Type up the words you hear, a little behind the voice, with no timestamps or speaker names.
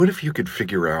What if you could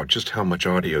figure out just how much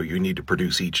audio you need to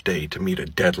produce each day to meet a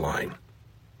deadline?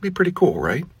 Be pretty cool,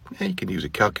 right? Yeah, you can use a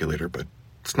calculator, but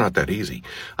it's not that easy.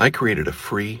 I created a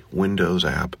free Windows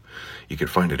app. You can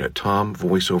find it at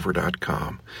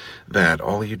tomvoiceover.com. That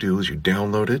all you do is you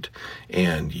download it,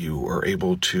 and you are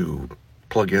able to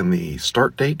plug in the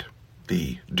start date,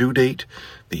 the due date,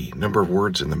 the number of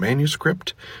words in the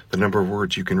manuscript, the number of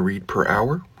words you can read per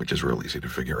hour, which is real easy to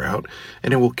figure out,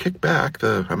 and it will kick back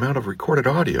the amount of recorded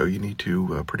audio you need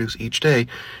to produce each day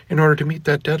in order to meet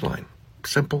that deadline.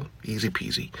 Simple, easy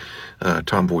peasy.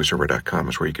 TomVoiceover.com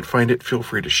is where you can find it. Feel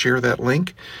free to share that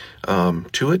link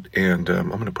to it, and I'm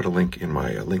going to put a link in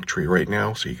my link tree right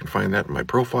now, so you can find that in my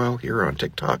profile here on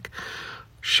TikTok.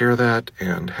 Share that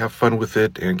and have fun with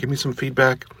it, and give me some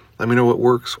feedback. Let me know what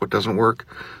works, what doesn't work.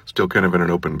 Still kind of in an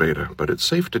open beta, but it's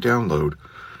safe to download.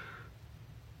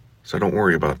 So don't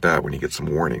worry about that when you get some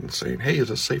warnings saying, hey, is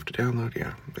this safe to download?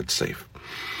 Yeah, it's safe.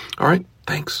 All right,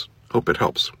 thanks. Hope it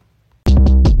helps.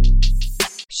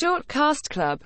 Shortcast Club.